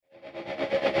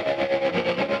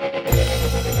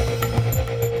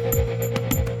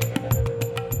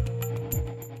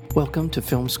Welcome to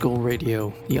Film School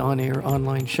Radio, the on-air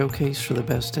online showcase for the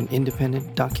best in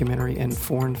independent documentary and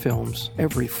foreign films,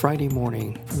 every Friday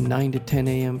morning from 9 to 10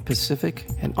 a.m. Pacific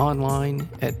and online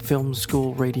at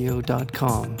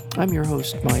filmschoolradio.com. I'm your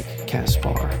host, Mike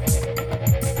Kaspar.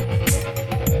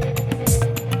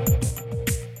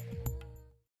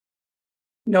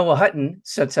 Noah Hutton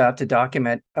sets out to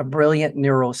document a brilliant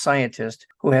neuroscientist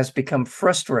who has become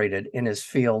frustrated in his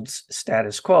field's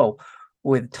status quo.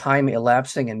 With time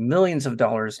elapsing and millions of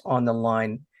dollars on the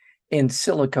line, In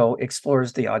Silico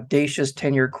explores the audacious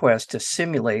 10-year quest to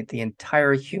simulate the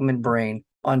entire human brain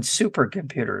on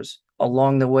supercomputers.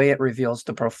 Along the way, it reveals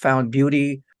the profound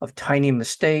beauty of tiny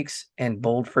mistakes and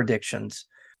bold predictions.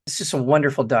 This is a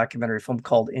wonderful documentary film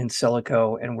called In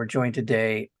Silico, and we're joined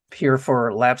today here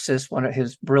for Lapsus, one of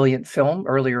his brilliant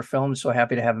earlier films. So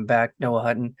happy to have him back, Noah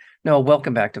Hutton. Noah,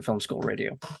 welcome back to Film School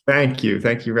Radio. Thank you.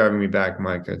 Thank you for having me back,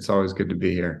 Mike. It's always good to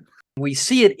be here. We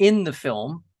see it in the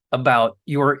film about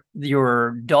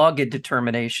your dogged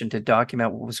determination to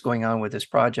document what was going on with this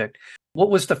project. What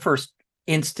was the first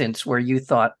instance where you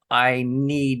thought, I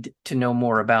need to know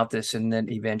more about this, and then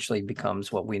eventually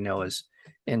becomes what we know as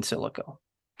In Silico?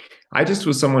 I just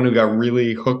was someone who got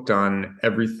really hooked on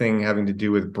everything having to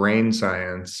do with brain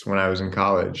science when I was in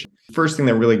college. First thing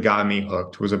that really got me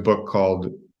hooked was a book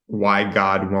called Why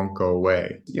God Won't Go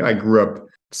Away. I grew up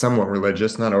somewhat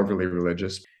religious, not overly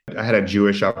religious. I had a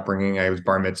Jewish upbringing. I was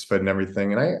bar mitzvahed and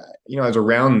everything. And I was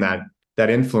around that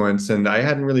influence, and I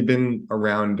hadn't really been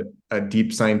around a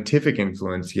deep scientific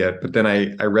influence yet. But then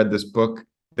I read this book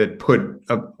that put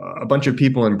a bunch of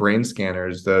people in brain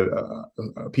scanners, the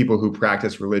people who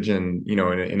practice religion,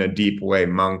 in a deep way,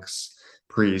 monks,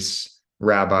 priests,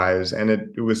 rabbis, and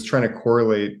it was trying to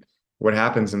correlate what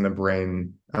happens in the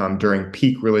brain during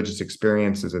peak religious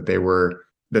experiences that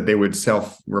they would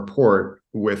self-report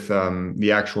with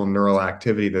the actual neural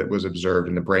activity that was observed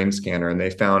in the brain scanner, and they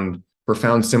found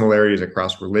profound similarities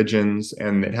across religions,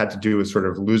 and it had to do with sort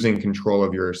of losing control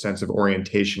of your sense of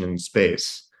orientation in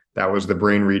space. That was the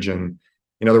brain region.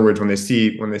 In other words, when they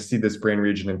see this brain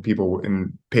region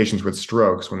in patients with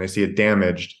strokes, when they see it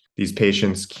damaged, these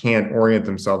patients can't orient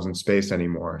themselves in space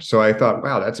anymore. So I thought,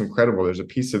 wow, that's incredible. There's a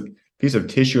piece of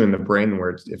tissue in the brain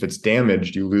where if it's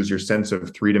damaged, you lose your sense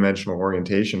of three-dimensional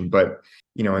orientation. But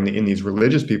in these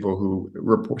religious people who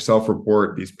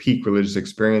self-report these peak religious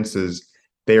experiences,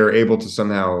 they are able to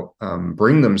somehow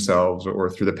bring themselves, or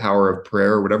through the power of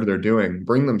prayer or whatever they're doing,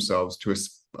 bring themselves to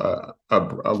a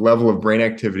level of brain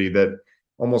activity that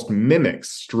almost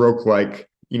mimics stroke-like,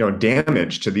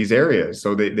 damage to these areas.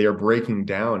 So they are breaking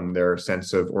down their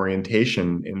sense of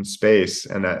orientation in space.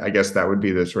 And I guess that would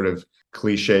be the sort of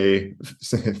cliche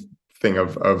thing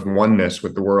of oneness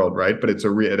with the world, right? But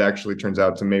it actually turns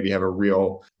out to maybe have a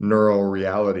real neural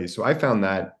reality. So I found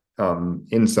that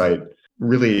insight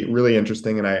really, really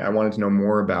interesting. And I wanted to know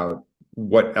more about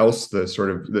what else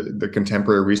the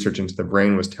contemporary research into the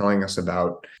brain was telling us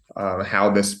about how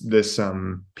this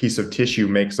piece of tissue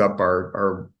makes up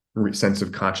our sense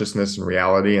of consciousness and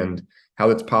reality, and how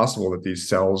it's possible that these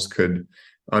cells could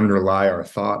underlie our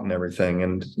thought and everything.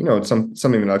 And it's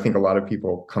something that I think a lot of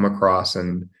people come across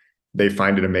and they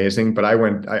find it amazing. But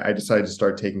I decided to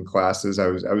start taking classes. I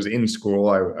was in school.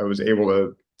 I was able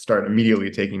to start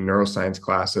immediately taking neuroscience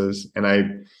classes, and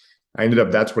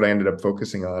that's what I ended up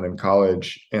focusing on in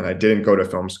college. And I didn't go to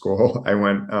film school. I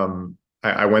went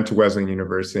to Wesleyan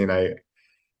University, and I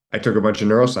took a bunch of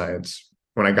neuroscience.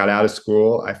 When I got out of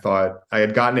school, I thought I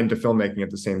had gotten into filmmaking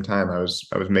at the same time. I was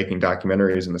making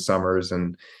documentaries in the summers,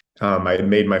 and I had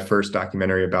made my first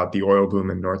documentary about the oil boom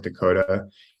in North Dakota,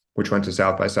 which went to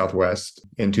South by Southwest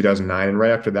in 2009. And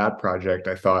right after that project,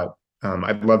 I thought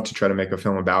I'd love to try to make a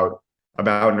film about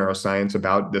neuroscience,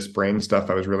 about this brain stuff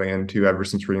I was really into ever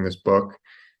since reading this book.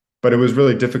 But it was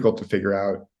really difficult to figure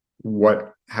out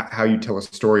how you tell a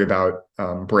story about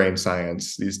brain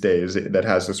science these days that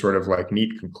has a sort of like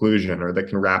neat conclusion, or that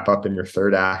can wrap up in your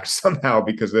third act somehow,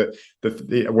 because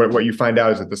what you find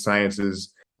out is that the science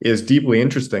is deeply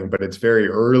interesting, but it's very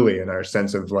early in our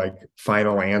sense of like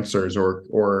final answers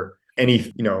or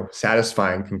any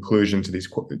satisfying conclusion to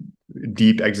these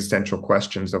deep existential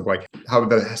questions of like how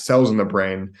the cells in the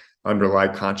brain underlie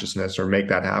consciousness or make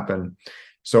that happen.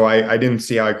 So I didn't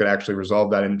see how I could actually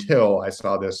resolve that until I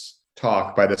saw this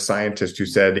talk by the scientist who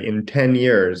said, in 10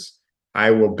 years, I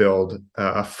will build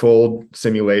a full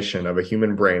simulation of a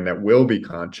human brain that will be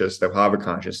conscious, that will have a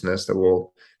consciousness, that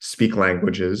will speak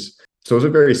languages. So it was a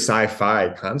very sci-fi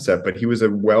concept, but he was a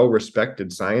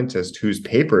well-respected scientist whose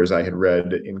papers I had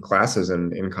read in classes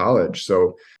in college.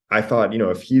 So I thought,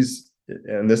 if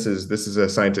and this is a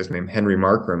scientist named Henry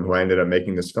Markram who I ended up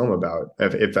making this film about.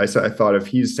 I thought if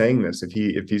he's saying this,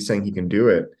 if he's saying he can do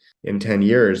it in 10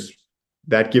 years,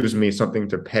 that gives me something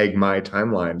to peg my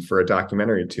timeline for a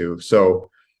documentary to. So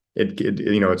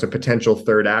it's a potential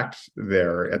third act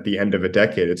there at the end of a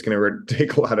decade. It's going to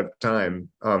take a lot of time.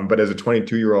 But as a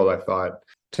 22-year-old, I thought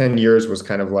 10 years was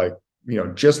kind of like,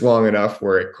 just long enough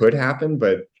where it could happen,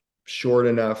 but short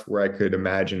enough where I could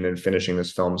imagine and finishing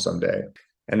this film someday.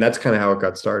 And that's kind of how it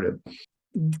got started.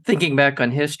 Thinking back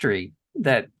on history,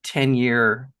 that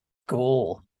 10-year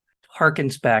goal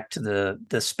harkens back to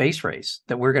the space race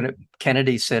that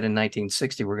Kennedy said in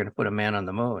 1960, we're going to put a man on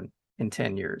the moon in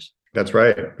 10 years. That's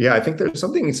right. Yeah, I think there's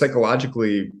something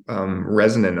psychologically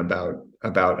resonant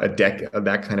about a decade of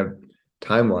that kind of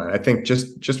timeline. I think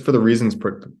just for the reasons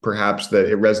perhaps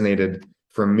that it resonated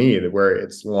for me, that where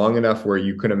it's long enough where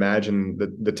you could imagine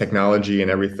the technology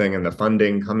and everything and the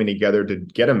funding coming together to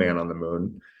get a man on the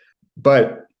moon,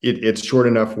 but it's short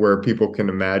enough where people can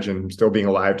imagine still being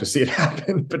alive to see it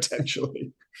happen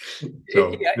potentially.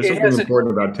 So there's something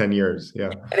important about 10 years. Yeah.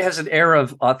 It has an air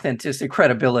of authenticity,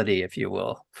 credibility, if you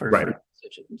will, for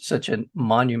such a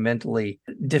monumentally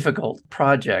difficult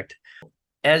project.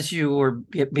 As you were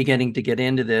beginning to get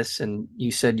into this, and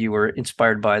you said you were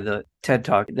inspired by the TED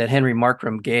Talk that Henry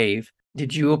Markram gave,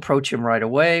 did you approach him right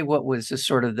away? What was the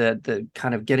sort of the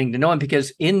kind of getting to know him?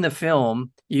 Because in the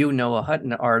film, you, Noah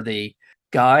Hutton, are the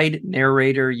guide,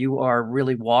 narrator. You are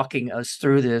really walking us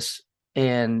through this,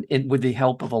 and with the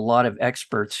help of a lot of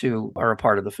experts who are a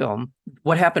part of the film.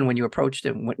 What happened when you approached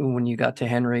him, when you got to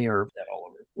Henry, or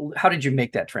how did you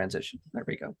make that transition? There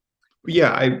we go.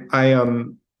 Yeah, I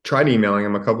tried emailing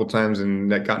him a couple times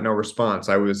and that got no response.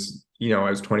 I was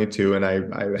 22 and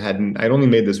I'd only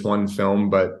made this one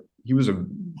film, but he was a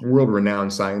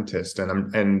world-renowned scientist,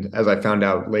 and as I found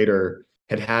out later,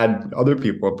 had other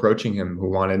people approaching him who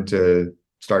wanted to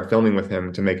start filming with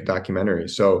him to make a documentary.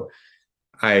 So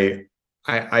I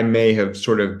may have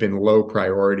sort of been low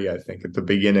priority, I think, at the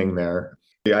beginning there.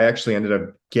 I actually ended up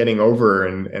getting over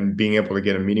and being able to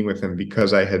get a meeting with him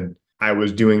because I was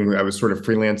sort of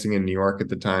freelancing in New York at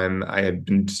the time. I had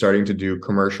been starting to do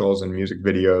commercials and music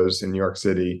videos in New York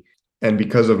City. And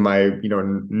because of my,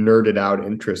 nerded out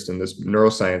interest in this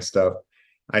neuroscience stuff,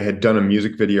 I had done a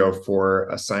music video for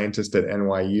a scientist at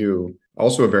NYU,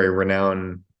 also a very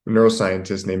renowned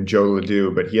neuroscientist named Joe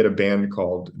Ledoux, but he had a band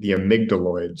called the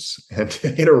Amygdaloids, and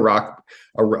he had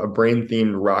a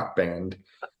brain-themed rock band.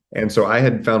 And so I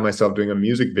had found myself doing a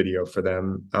music video for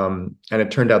them. And it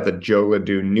turned out that Joe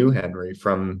Ledoux knew Henry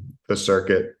from the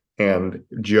circuit, and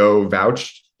Joe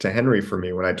vouched to Henry for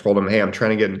me when I told him, hey, I'm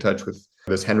trying to get in touch with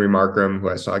this Henry Markram, who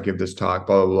I saw give this talk,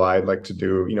 blah, blah, blah. I'd like to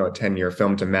do, a 10-year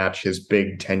film to match his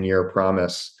big 10-year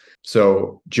promise.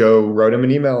 So Joe wrote him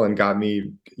an email and got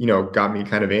me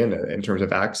kind of in terms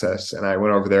of access. And I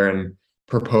went over there and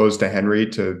proposed to Henry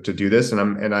to do this. And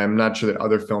I'm not sure that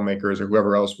other filmmakers or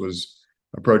whoever else was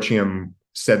approaching him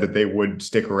said that they would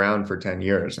stick around for 10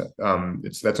 years.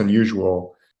 That's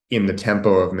unusual in the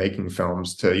tempo of making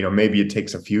films to, maybe it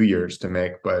takes a few years to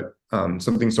make, but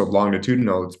something so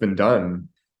longitudinal that's been done.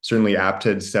 Certainly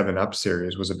Apted's 7 Up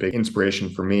series was a big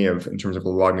inspiration for me in terms of a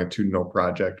longitudinal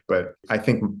project. But I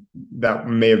think that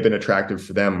may have been attractive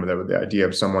for them, the idea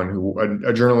of someone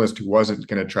a journalist who wasn't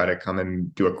going to try to come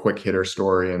and do a quick hitter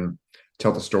story and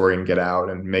tell the story and get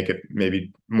out and make it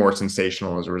maybe more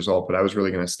sensational as a result. But I was really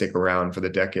going to stick around for the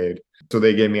decade. So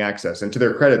they gave me access. And to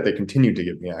their credit, they continued to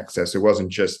give me access. It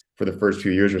wasn't just for the first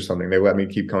few years or something. They let me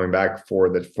keep coming back for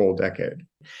the full decade.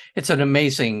 It's an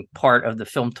amazing part of the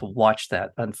film to watch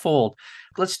that unfold.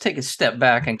 Let's take a step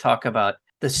back and talk about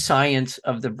the science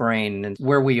of the brain and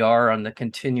where we are on the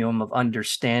continuum of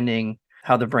understanding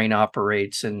how the brain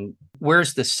operates. And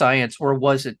where's the science? Where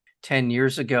was it 10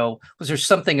 years ago? Was there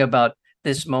something about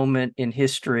this moment in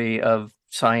history of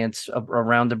science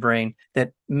around the brain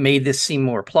that made this seem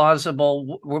more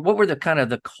plausible? What were the kind of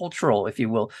the cultural, if you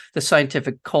will, the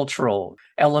scientific cultural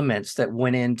elements that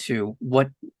went into what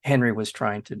Henry was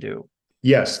trying to do?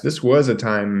 Yes, this was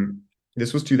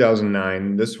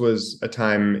 2009. This was a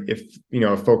time, if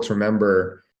folks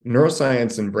remember,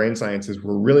 neuroscience and brain sciences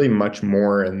were really much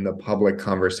more in the public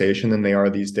conversation than they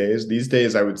are these days. These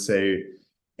days, I would say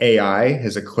AI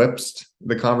has eclipsed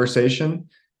the conversation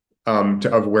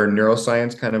of where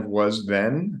neuroscience kind of was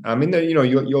then. I mean,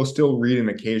 you'll still read an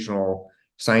occasional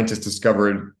scientist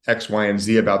discovered X, Y, and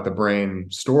Z about the brain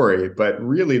story, but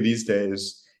really these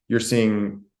days you're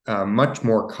seeing much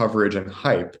more coverage and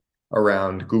hype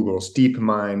around Google's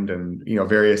DeepMind and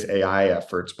various AI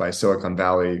efforts by Silicon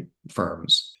Valley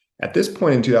firms. At this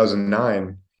point in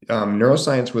 2009,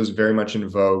 Neuroscience was very much in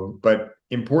vogue, but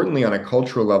importantly, on a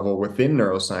cultural level within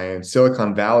neuroscience,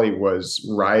 Silicon Valley was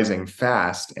rising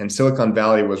fast, and Silicon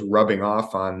Valley was rubbing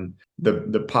off on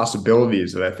the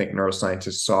possibilities that I think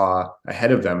neuroscientists saw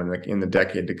ahead of them in the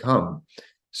decade to come.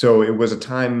 So it was a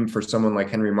time for someone like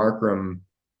Henry Markram,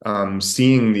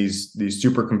 seeing these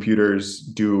supercomputers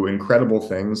do incredible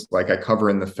things, like I cover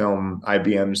in the film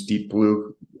IBM's Deep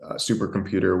Blue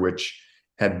supercomputer, which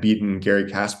had beaten Garry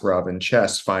Kasparov in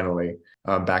chess finally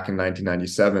back in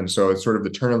 1997. So it's sort of the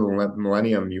turn of the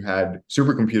millennium. You had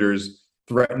supercomputers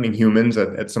threatening humans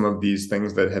at some of these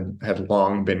things that had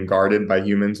long been guarded by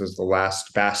humans as the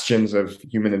last bastions of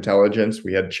human intelligence.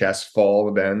 We had chess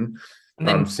fall then. And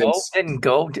then Since did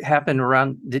Go happen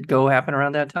around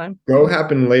that time? Go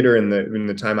happened later in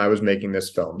the time I was making this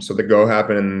film. So the Go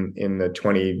happened in the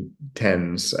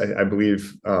 2010s, I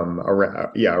believe,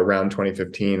 around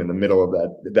 2015, in the middle of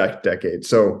that decade.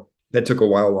 So that took a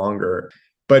while longer.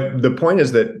 But the point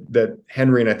is that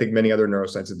Henry, and I think many other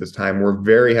neuroscientists at this time, were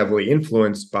very heavily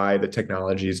influenced by the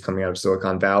technologies coming out of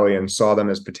Silicon Valley and saw them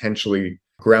as potentially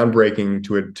groundbreaking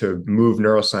to move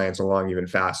neuroscience along even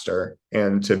faster,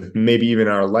 and to maybe even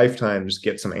in our lifetimes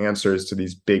get some answers to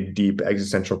these big, deep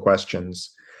existential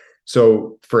questions.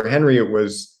 So for Henry, it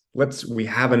was, we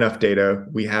have enough data,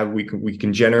 we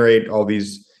can generate all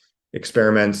these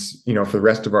experiments, for the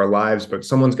rest of our lives, but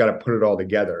someone's got to put it all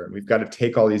together. We've got to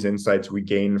take all these insights we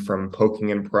gain from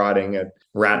poking and prodding at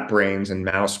rat brains and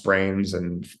mouse brains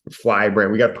and fly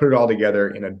brain. We got to put it all together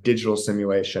in a digital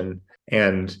simulation,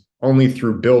 and only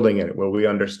through building it will we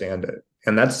understand it.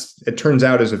 And it turns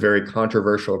out, is a very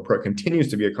controversial approach, continues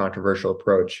to be a controversial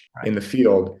approach in the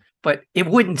field. But it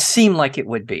wouldn't seem like it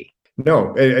would be.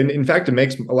 No, and in fact, it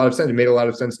makes a lot of sense. It made a lot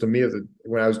of sense to me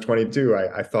when I was 22.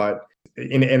 I thought,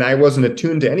 and I wasn't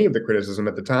attuned to any of the criticism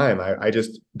at the time. I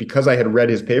just, because I had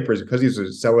read his papers, because he's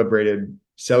a celebrated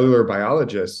cellular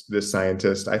biologist, this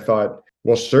scientist, I thought,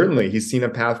 well, certainly he's seen a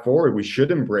path forward. We should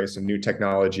embrace a new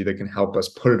technology that can help us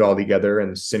put it all together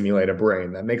and simulate a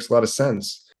brain. That makes a lot of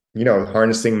sense.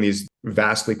 Harnessing these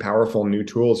vastly powerful new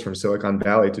tools from Silicon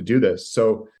Valley to do this.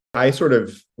 So I sort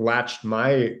of latched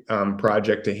my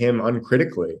project to him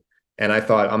uncritically. And I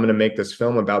thought, I'm going to make this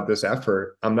film about this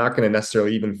effort. I'm not going to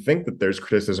necessarily even think that there's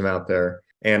criticism out there.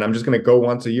 And I'm just going to go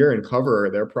once a year and cover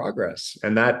their progress.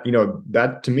 And that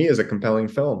to me is a compelling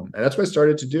film. And that's what I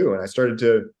started to do. And I started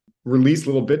to release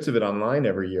little bits of it online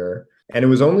every year. And it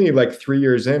was only like 3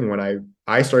 years in when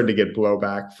I started to get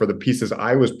blowback for the pieces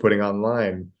I was putting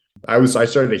online. I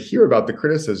started to hear about the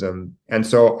criticism. And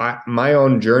so my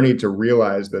own journey to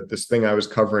realize that this thing I was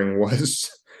covering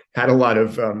had a lot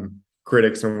of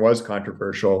critics and was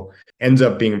controversial ends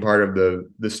up being part of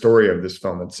the story of this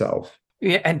film itself.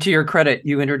 Yeah, and to your credit,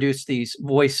 you introduced these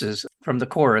voices from the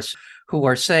chorus who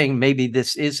are saying maybe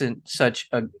this isn't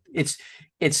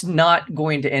it's not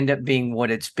going to end up being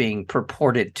what it's being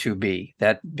purported to be,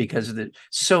 that because of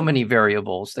so many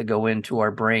variables that go into our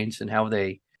brains and how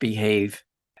they behave.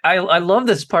 I love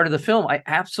this part of the film. I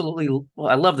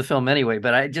love the film anyway,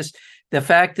 but the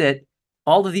fact that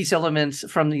all of these elements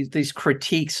from these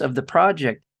critiques of the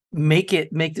project make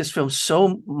this film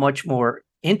so much more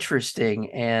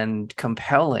interesting and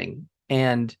compelling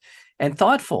and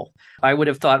thoughtful. I would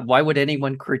have thought, why would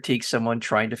anyone critique someone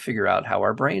trying to figure out how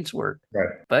our brains work? Right.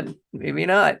 But maybe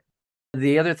not.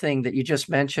 The other thing that you just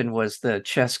mentioned was the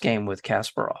chess game with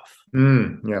Kasparov.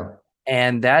 Yeah.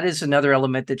 And that is another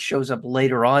element that shows up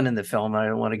later on in the film. I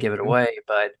don't want to give it away,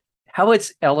 but how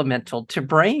it's elemental to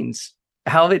brains,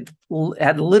 how it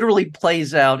literally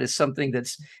plays out as something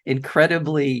that's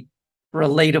incredibly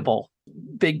relatable.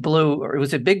 Big Blue, or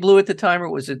was it Big Blue at the time, or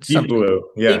was it Deep Blue?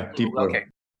 Yeah, Deep Blue. Okay.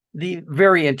 The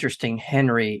very interesting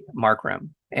Henry Markram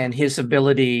and his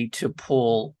ability to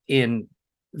pull in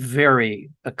very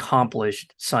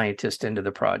accomplished scientists into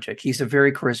the project. He's a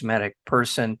very charismatic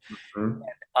person. Mm-hmm.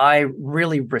 I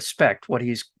really respect what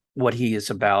he is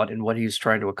about and what he's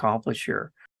trying to accomplish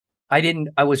here.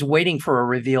 I was waiting for a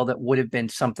reveal that would have been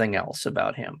something else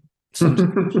about him,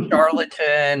 some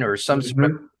charlatan or some.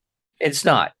 Mm-hmm. It's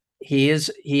not. He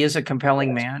is a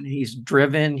compelling man. He's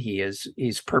driven.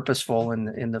 He's purposeful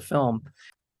in the film.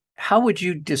 How would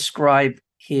you describe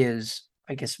his,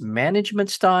 I guess, management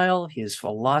style, his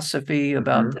philosophy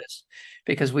about this?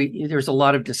 Because there's a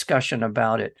lot of discussion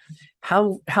about it.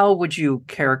 How would you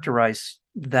characterize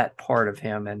that part of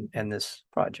him and this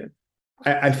project?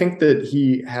 I think that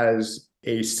he has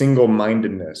a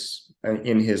single-mindedness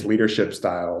in his leadership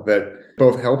style that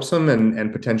both helps him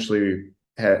and potentially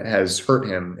has hurt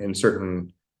him in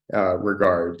certain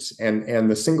regards. And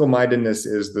the single-mindedness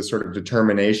is the sort of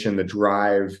determination, the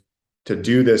drive to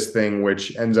do this thing,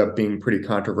 which ends up being pretty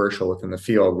controversial within the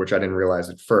field, which I didn't realize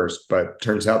at first. But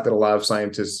turns out that a lot of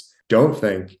scientists don't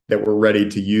think that we're ready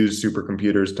to use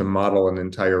supercomputers to model an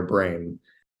entire brain,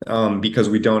 because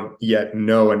we don't yet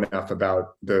know enough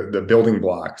about the building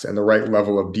blocks and the right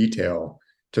level of detail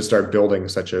to start building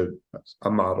such a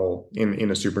model in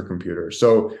a supercomputer.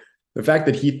 So the fact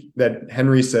that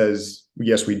Henry says,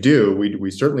 yes, we do, we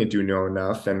certainly do know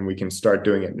enough, and we can start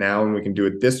doing it now, and we can do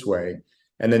it this way,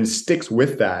 and then sticks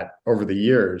with that over the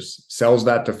years, sells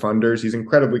that to funders. He's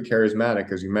incredibly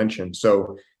charismatic, as you mentioned.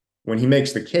 So when he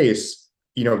makes the case,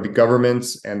 the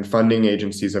governments and funding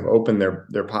agencies have opened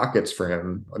their pockets for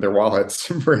him, their wallets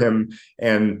for him,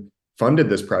 and funded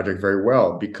this project very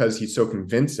well, because he's so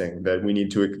convincing that we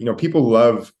need to, people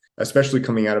love, especially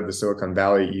coming out of the Silicon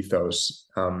Valley ethos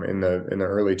in the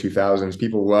early 2000s,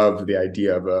 people loved the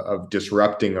idea of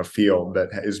disrupting a field that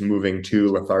is moving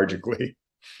too lethargically.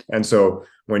 And so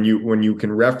when you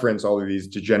can reference all of these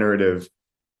degenerative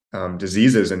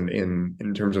diseases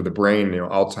in terms of the brain,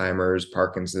 Alzheimer's,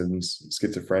 Parkinson's,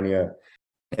 schizophrenia,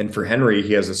 and for Henry,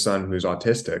 he has a son who's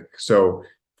autistic. So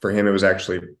for him, it was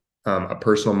actually a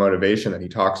personal motivation that he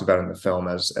talks about in the film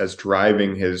as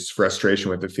driving his frustration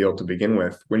with the field to begin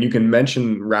with. When you can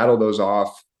rattle those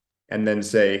off, and then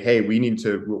say, hey,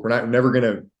 we're never going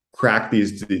to crack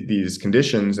these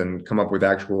conditions and come up with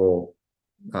actual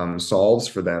solves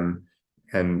for them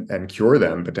and cure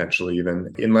them potentially,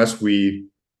 even unless we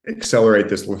accelerate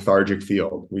this lethargic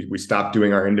field. We stop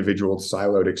doing our individual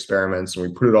siloed experiments, and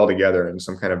we put it all together in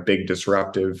some kind of big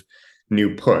disruptive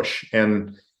new push.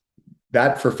 And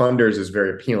that for funders is very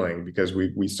appealing, because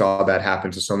we saw that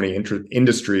happen to so many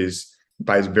industries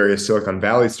by various Silicon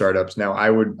Valley startups. Now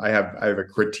I have a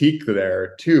critique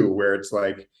there too, where it's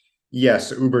like,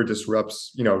 yes, Uber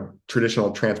disrupts,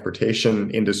 traditional transportation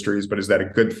industries, but is that a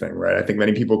good thing, right? I think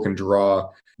many people can draw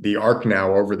the arc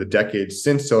now over the decades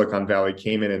since Silicon Valley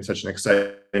came in such an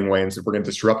exciting way and said, we're going to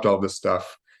disrupt all this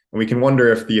stuff. And we can wonder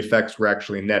if the effects were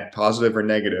actually net positive or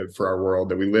negative for our world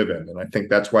that we live in. And I think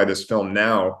that's why this film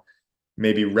now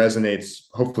maybe resonates,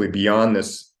 hopefully beyond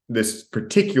this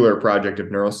particular project of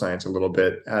neuroscience a little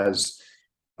bit, as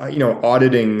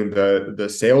auditing the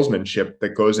salesmanship that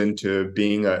goes into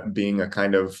being a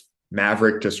kind of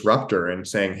maverick disruptor, and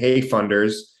saying, hey,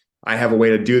 funders, I have a way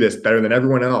to do this better than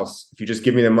everyone else. If you just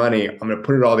give me the money, I'm going to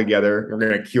put it all together. We're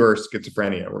going to cure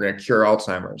schizophrenia. We're going to cure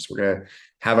Alzheimer's. We're going to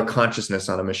have a consciousness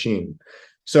on a machine.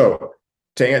 So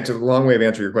to answer the long way of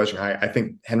answering your question, I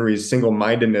think Henry's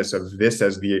single-mindedness of this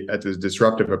as the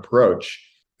disruptive approach,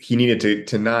 he needed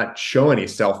to not show any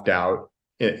self-doubt,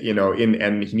 and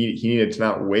he needed to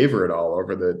not waver at all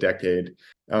over the decade.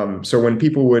 So when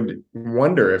people would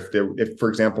wonder if, for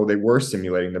example, they were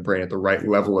simulating the brain at the right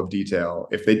level of detail,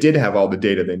 if they did have all the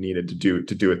data they needed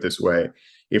to do it this way,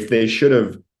 if they should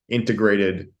have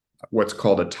integrated what's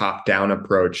called a top-down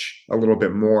approach a little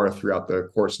bit more throughout the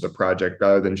course of the project,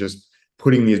 rather than just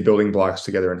putting these building blocks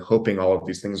together and hoping all of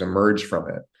these things emerge from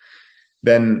it,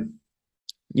 then,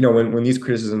 when these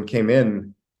criticisms came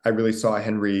in, I really saw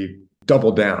Henry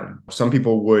double down. Some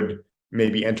people would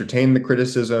maybe entertain the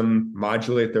criticism,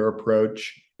 modulate their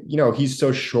approach. He's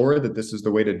so sure that this is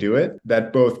the way to do it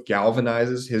that both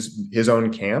galvanizes his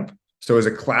own camp. So as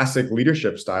a classic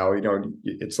leadership style,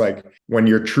 it's like when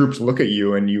your troops look at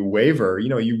you and you waver,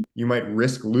 you might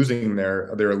risk losing their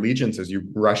allegiance as you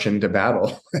rush into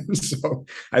battle. And so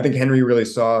I think Henry really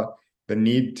saw the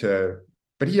need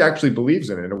but he actually believes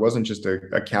in it. It wasn't just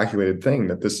a calculated thing,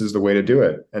 that this is the way to do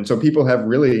it. And so people have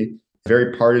really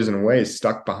very partisan ways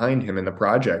stuck behind him in the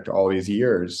project all these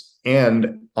years.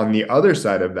 And on the other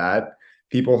side of that,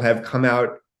 people have come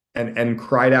out and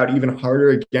cried out even harder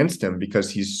against him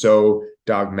because he's so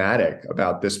dogmatic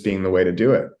about this being the way to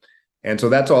do it. And so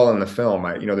that's all in the film.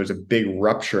 There's a big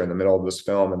rupture in the middle of this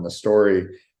film and the story,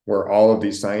 where all of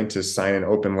these scientists sign an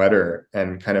open letter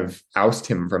and kind of oust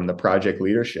him from the project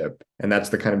leadership. And that's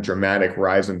the kind of dramatic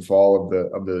rise and fall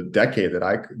of the decade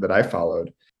that I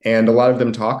followed. And a lot of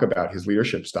them talk about his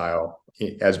leadership style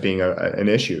as being an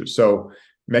issue. So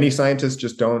many scientists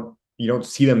you don't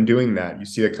see them doing that. You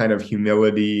see the kind of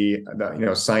humility.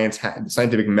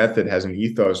 Scientific method has an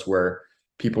ethos where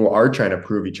people are trying to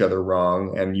prove each other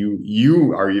wrong, and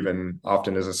you are even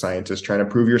often, as a scientist, trying to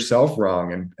prove yourself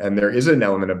wrong. And there is an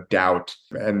element of doubt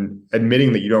and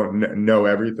admitting that you don't know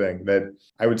everything that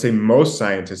I would say most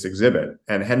scientists exhibit.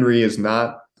 And Henry is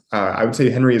not. I would say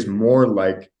Henry is more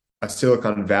like a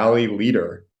Silicon Valley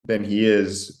leader than he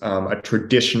is a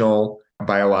traditional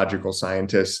biological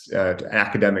scientist,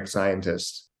 academic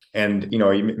scientist. And he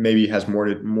maybe has more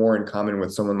in common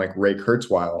with someone like Ray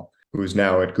Kurzweil, who's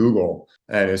now at Google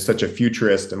and is such a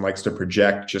futurist and likes to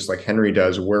project, just like Henry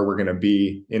does, where we're going to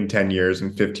be in 10 years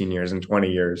and 15 years and 20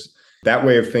 years. That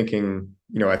way of thinking,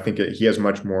 I think he has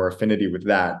much more affinity with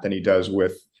that than he does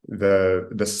with the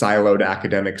siloed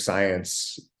academic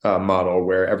science model,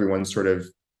 where everyone sort of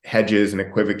hedges and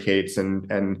equivocates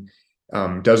and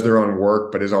does their own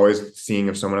work, but is always seeing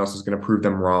if someone else is going to prove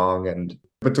them wrong.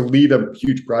 But to lead a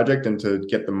huge project and to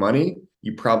get the money,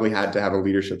 you probably had to have a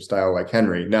leadership style like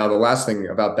Henry. Now, the last thing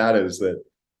about that is that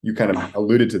you kind of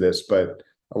alluded to this, but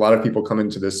a lot of people come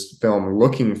into this film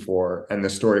looking for, and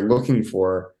the story looking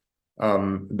for,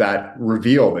 that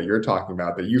reveal that you're talking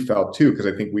about, that you felt too, because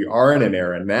I think we are in an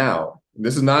era now.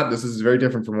 This is very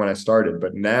different from when I started,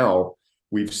 but now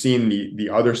we've seen the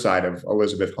other side of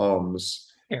Elizabeth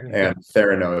Holmes and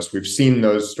Theranos. We've seen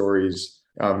those stories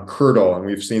curdle, and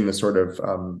we've seen the sort of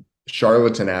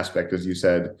charlatan aspect, as you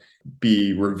said,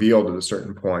 be revealed at a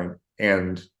certain point.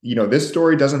 And this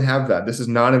story doesn't have that. This is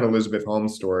not an Elizabeth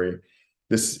Holmes story.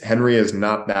 Henry is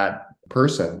not that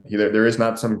person. There is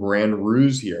not some grand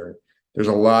ruse here. There's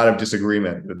a lot of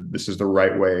disagreement that this is the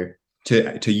right way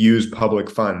to use public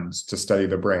funds to study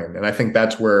the brain. And I think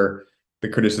that's where the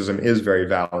criticism is very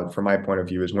valid from my point of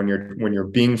view, is when you're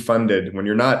being funded, when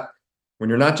you're not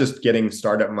just getting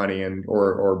startup money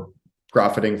or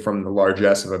profiting from the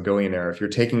largesse of a billionaire, if you're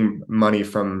taking money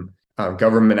from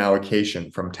government allocation,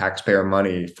 from taxpayer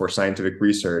money for scientific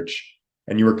research,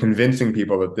 and you were convincing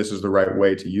people that this is the right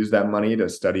way to use that money to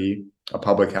study a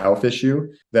public health issue,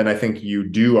 then I think you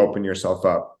do open yourself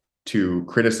up to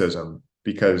criticism,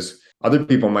 because other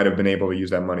people might have been able to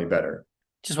use that money better.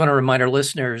 Just want to remind our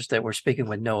listeners that we're speaking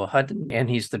with Noah Hutton, and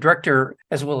he's the director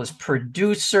as well as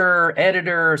producer,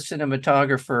 editor,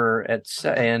 cinematographer,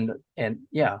 and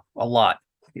yeah, a lot.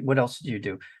 What else do you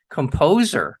do?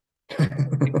 Composer.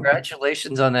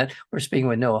 Congratulations on that. We're speaking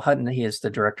with Noah Hutton. He is the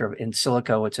director of In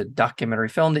Silico. It's a documentary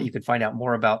film that you can find out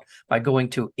more about by going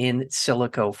to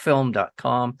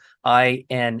insilicofilm.com,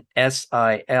 INSILICO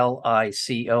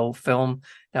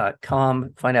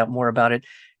film.com. Find out more about it.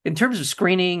 In terms of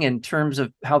screening, in terms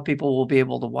of how people will be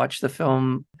able to watch the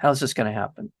film, how's this going to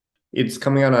happen? It's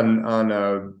coming out on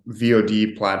a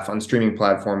VOD platform, streaming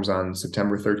platforms on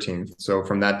September 13th. So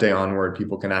from that day onward,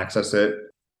 people can access it.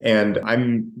 And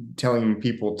I'm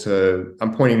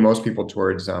pointing most people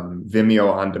towards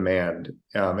Vimeo on demand.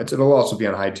 It'll also be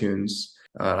on iTunes,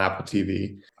 on Apple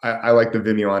TV. I like the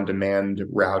Vimeo on demand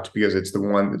route because it's the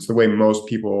way most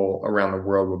people around the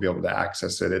world will be able to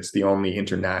access it. It's the only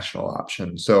international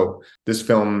option. So this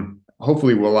film,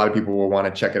 hopefully, a lot of people will want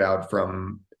to check it out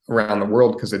from around the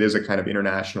world, because it is a kind of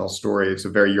international story. It's a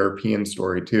very European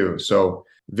story too. So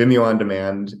Vimeo on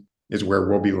demand is where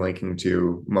we'll be linking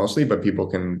to mostly, but people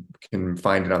can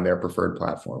find it on their preferred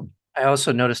platform. I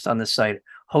also noticed on the site,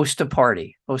 host a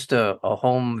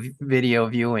home video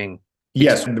viewing.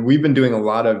 Yes, we've been doing a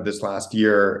lot of this last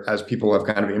year as people have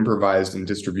kind of improvised in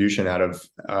distribution out of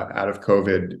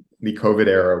COVID, the COVID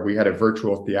era. We had a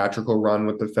virtual theatrical run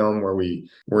with the film where we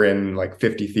were in like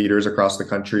 50 theaters across the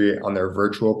country on their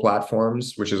virtual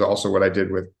platforms, which is also what I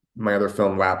did with my other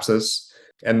film, Lapsus.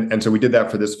 And so we did that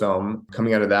for this film.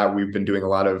 Coming out of that, we've been doing a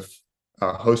lot of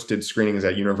hosted screenings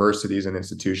at universities and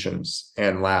institutions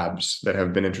and labs that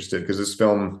have been interested, because this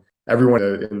film, everyone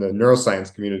in the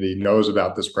neuroscience community knows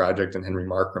about this project and Henry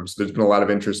Markram. So there's been a lot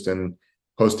of interest in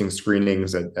hosting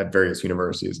screenings at various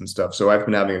universities and stuff. So I've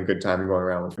been having a good time going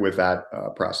around with that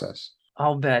process.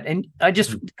 I'll bet. And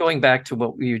going back to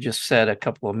what you just said a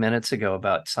couple of minutes ago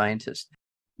about scientists,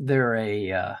 they're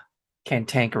a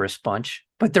cantankerous bunch,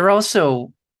 but they're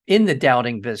also in the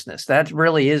doubting business. That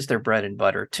really is their bread and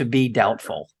butter, to be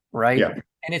doubtful, right? Yeah.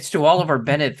 And it's to all of our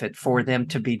benefit for them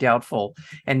to be doubtful.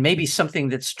 And maybe something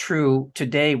that's true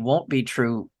today won't be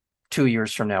true 2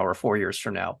 years from now or 4 years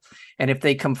from now. And if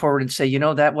they come forward and say,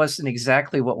 that wasn't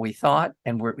exactly what we thought,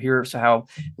 and here's how,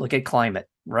 look at climate,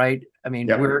 right? I mean,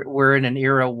 Yeah. we're in an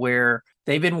era where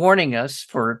they've been warning us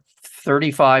for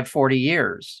 35, 40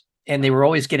 years, and they were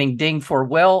always getting dinged for,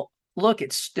 well, look,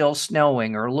 it's still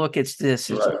snowing, or look, it's this,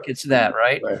 look, it's that,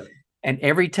 right? And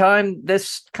every time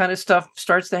this kind of stuff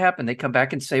starts to happen, they come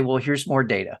back and say, well, here's more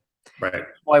data. Right.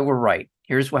 Here's why we're right.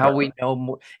 Here's how we know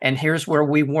more. And here's where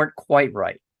we weren't quite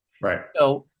right. Right.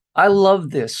 So I love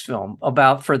this film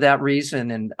for that reason.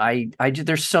 And I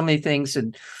there's so many things.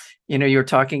 And, you're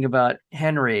talking about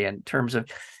Henry in terms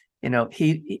of,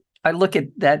 I look at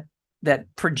that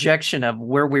projection of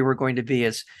where we were going to be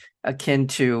as akin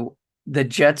to the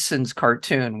Jetsons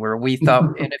cartoon, where we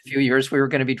thought in a few years we were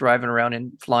going to be driving around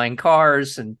in flying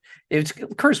cars, and it's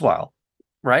Kurzweil,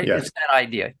 right? Yes. It's that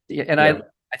idea. And I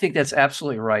think that's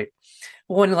absolutely right.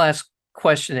 One last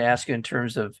question to ask you in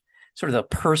terms of sort of the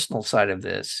personal side of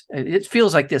this. It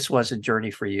feels like this was a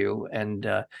journey for you, and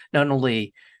not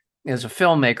only as a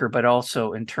filmmaker, but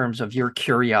also in terms of your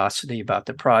curiosity about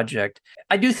the project.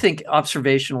 I do think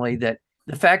observationally that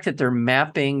the fact that they're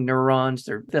mapping neurons,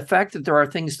 the fact that there are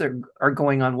things that are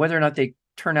going on, whether or not they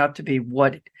turn out to be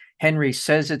what Henry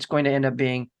says it's going to end up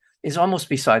being, is almost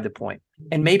beside the point.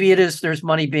 And maybe it is, there's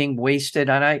money being wasted.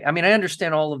 And I mean, I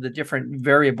understand all of the different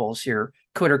variables here,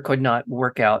 could or could not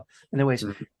work out in the ways,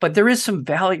 but there is some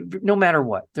value, no matter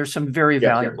what, there's some very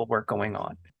valuable work going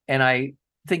on. And I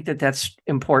think that that's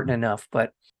important enough.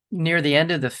 But near the end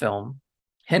of the film,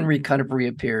 Henry kind of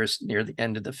reappears near the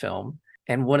end of the film.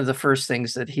 And one of the first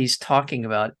things that he's talking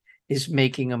about is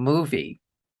making a movie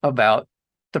about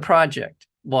the project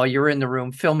while you're in the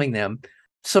room filming them,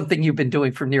 something you've been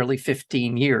doing for nearly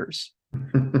 15 years.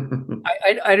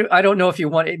 I don't know if you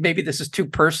want, maybe this is too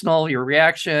personal, your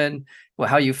reaction, well,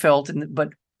 how you felt, but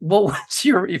what was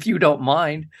your, if you don't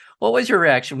mind, what was your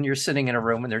reaction when you're sitting in a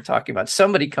room and they're talking about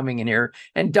somebody coming in here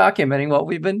and documenting what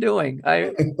we've been doing?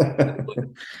 I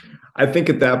think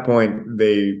at that point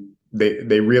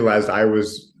they realized I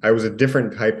was a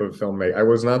different type of filmmaker. I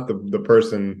was not the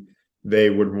person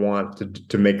they would want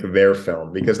to make their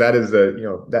film, because that is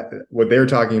that what they were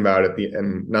talking about at the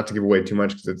end, not to give away too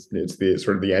much because it's the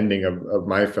sort of the ending of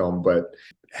my film, but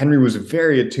Henry was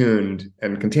very attuned,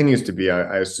 and continues to be,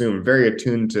 I assume, very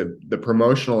attuned to the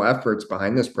promotional efforts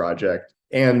behind this project.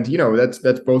 And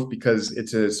that's both because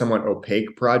it's a somewhat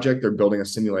opaque project. They're building a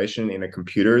simulation in a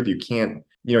computer. You can't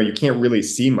really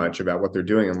see much about what they're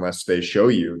doing unless they show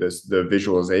you the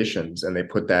visualizations, and they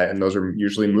put that, and those are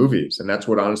usually movies. And that's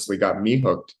what honestly got me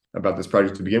hooked about this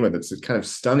project to begin with. It's kind of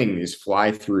stunning, these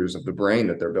fly-throughs of the brain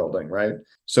that they're building, right?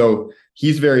 So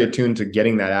he's very attuned to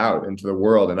getting that out into the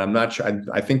world. And I'm not sure,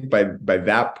 I think by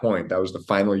that point, that was the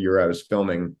final year I was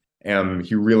filming,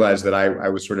 he realized that I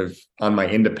was sort of on my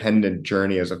independent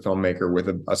journey as a filmmaker with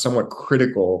a somewhat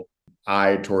critical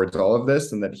eye towards all of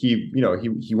this, and that he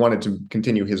wanted to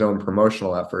continue his own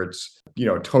promotional efforts,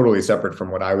 totally separate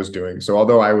from what I was doing. So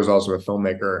although I was also a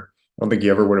filmmaker, I don't think he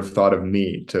ever would have thought of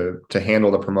me to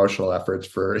handle the promotional efforts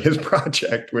for his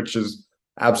project, which is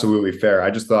absolutely fair.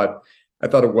 I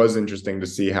thought it was interesting to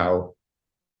see how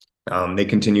they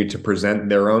continued to present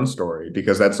their own story,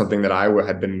 because that's something that I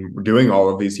had been doing all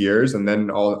of these years. And then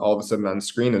all of a sudden on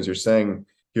screen, as you're saying,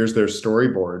 here's their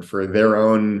storyboard for their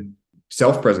own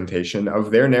self-presentation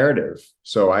of their narrative.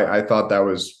 So I thought that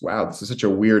was, wow, this is such a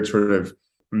weird sort of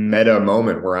meta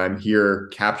moment where I'm here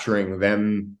capturing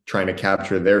them trying to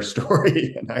capture their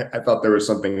story. And I thought there was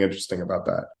something interesting about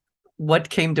that. What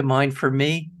came to mind for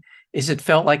me is it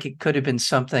felt like it could have been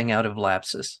something out of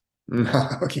Lapsus.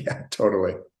 Yeah,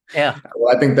 totally. Yeah.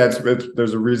 Well, I think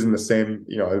there's a reason the same,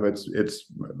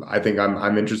 I think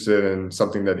I'm interested in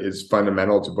something that is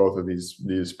fundamental to both of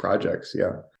these projects.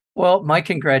 Yeah. Well, my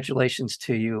congratulations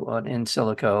to you on In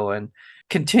Silico, and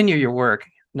continue your work.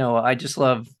 No, I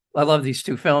love these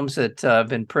two films that I've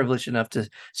been privileged enough to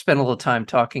spend a little time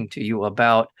talking to you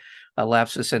about,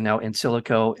 Lapsus and now In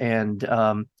Silico. And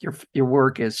your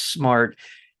work is smart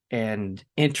and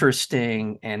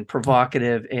interesting and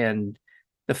provocative, and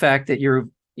the fact that you've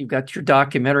got your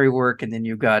documentary work and then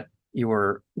you've got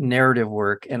your narrative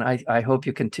work, and I hope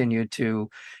you continue to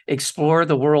explore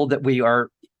the world that we are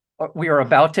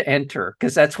about to enter,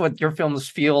 because that's what your films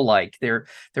feel like. They're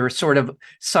sort of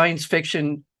science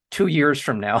fiction 2 years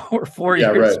from now or 4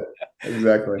 years. Yeah, right.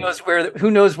 Exactly.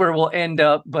 Who knows where we'll end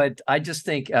up? But I just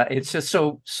think it's just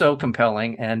so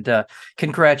compelling. And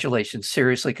congratulations,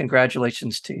 seriously,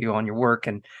 congratulations to you on your work,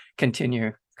 and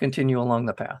continue along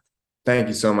the path. Thank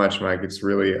you so much, Mike. It's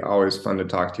really always fun to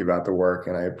talk to you about the work,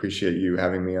 and I appreciate you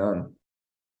having me on.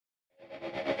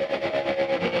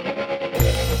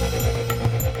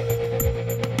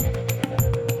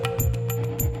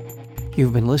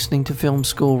 You've been listening to Film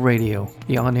School Radio,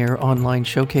 the on-air online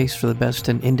showcase for the best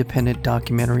in independent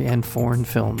documentary and foreign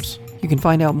films. You can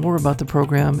find out more about the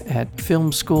program at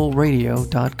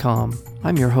filmschoolradio.com.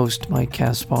 I'm your host, Mike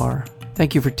Kaspar.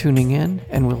 Thank you for tuning in,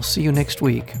 and we'll see you next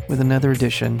week with another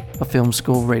edition of Film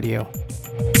School Radio.